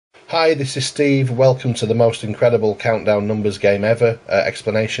Hi, this is Steve. Welcome to the most incredible countdown numbers game ever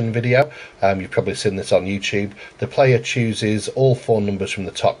explanation video. You've probably seen this on YouTube. The player chooses all four numbers from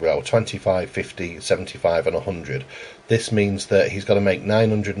the top row, 25, 50, 75 and 100. This means that he's got to make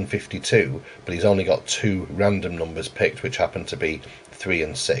 952, but he's only got two random numbers picked, which happen to be 3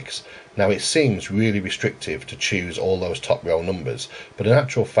 and 6. Now it seems really restrictive to choose all those top row numbers, but in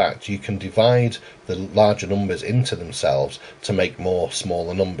actual fact you can divide the larger numbers into themselves to make more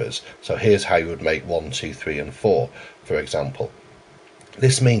smaller numbers. So here's how you would make 1, 2, 3 and 4, for example.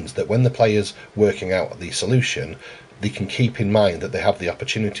 This means that when the player's working out the solution, they can keep in mind that they have the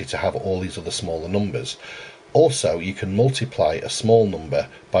opportunity to have all these other smaller numbers. Also, you can multiply a small number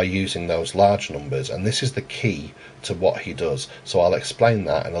by using those large numbers, and this is the key to what he does, so I'll explain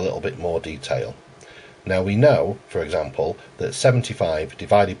that in a little bit more detail. Now we know, for example, that 75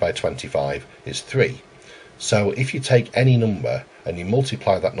 divided by 25 is 3. So if you take any number and you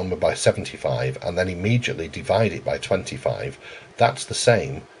multiply that number by 75 and then immediately divide it by 25, that's the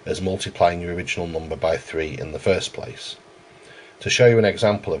same as multiplying your original number by 3 in the first place. To show you an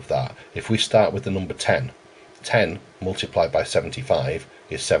example of that, if we start with the number 10, 10 multiplied by 75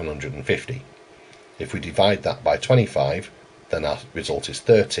 is 750. If we divide that by 25, then our result is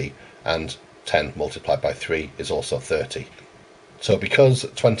 30, and 10 multiplied by 3 is also 30. So because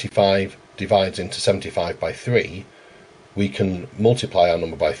 25 divides into 75 by 3, we can multiply our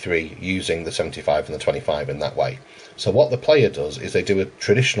number by 3 using the 75 and the 25 in that way. So what the player does is they do a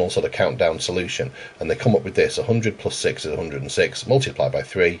traditional sort of countdown solution, and they come up with this: 100 plus 6 is 106, multiply by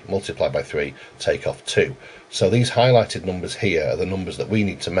 3, take off 2. So these highlighted numbers here are the numbers that we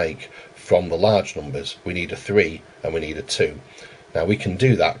need to make from the large numbers. We need a 3 and we need a 2. Now we can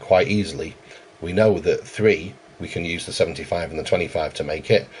do that quite easily. We know that 3, we can use the 75 and the 25 to make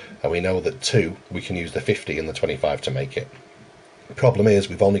it, and we know that 2, we can use the 50 and the 25 to make it. The problem is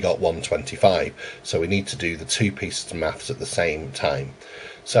we've only got 125, so we need to do the two pieces of maths at the same time.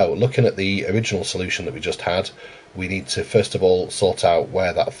 So looking at the original solution that we just had, we need to first of all sort out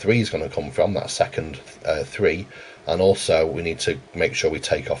where that 3 is going to come from, that second 3, and also we need to make sure we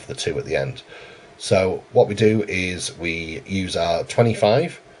take off the 2 at the end. So what we do is we use our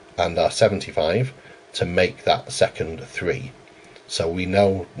 25 and our 75 to make that second 3. So we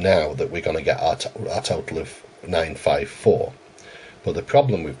know now that we're going to get our total of 954. But the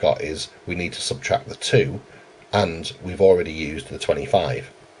problem we've got is we need to subtract the 2, and we've already used the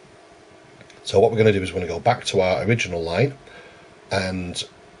 25. So what we're going to do is we're going to go back to our original line, and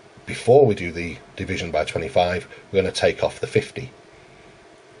before we do the division by 25, we're going to take off the 50.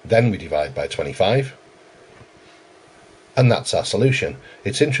 Then we divide by 25, and that's our solution.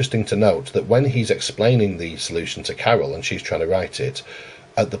 It's interesting to note that when he's explaining the solution to Carol and she's trying to write it,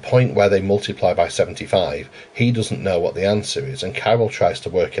 at the point where they multiply by 75, he doesn't know what the answer is, and Carol tries to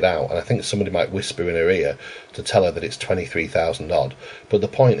work it out, and I think somebody might whisper in her ear to tell her that it's 23,000 odd. But the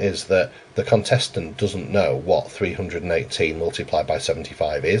point is that the contestant doesn't know what 318 multiplied by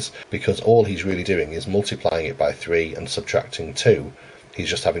 75 is, because all he's really doing is multiplying it by 3 and subtracting 2. He's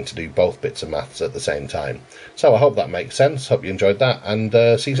just having to do both bits of maths at the same time. So I hope that makes sense. Hope you enjoyed that, and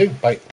see you soon. Bye.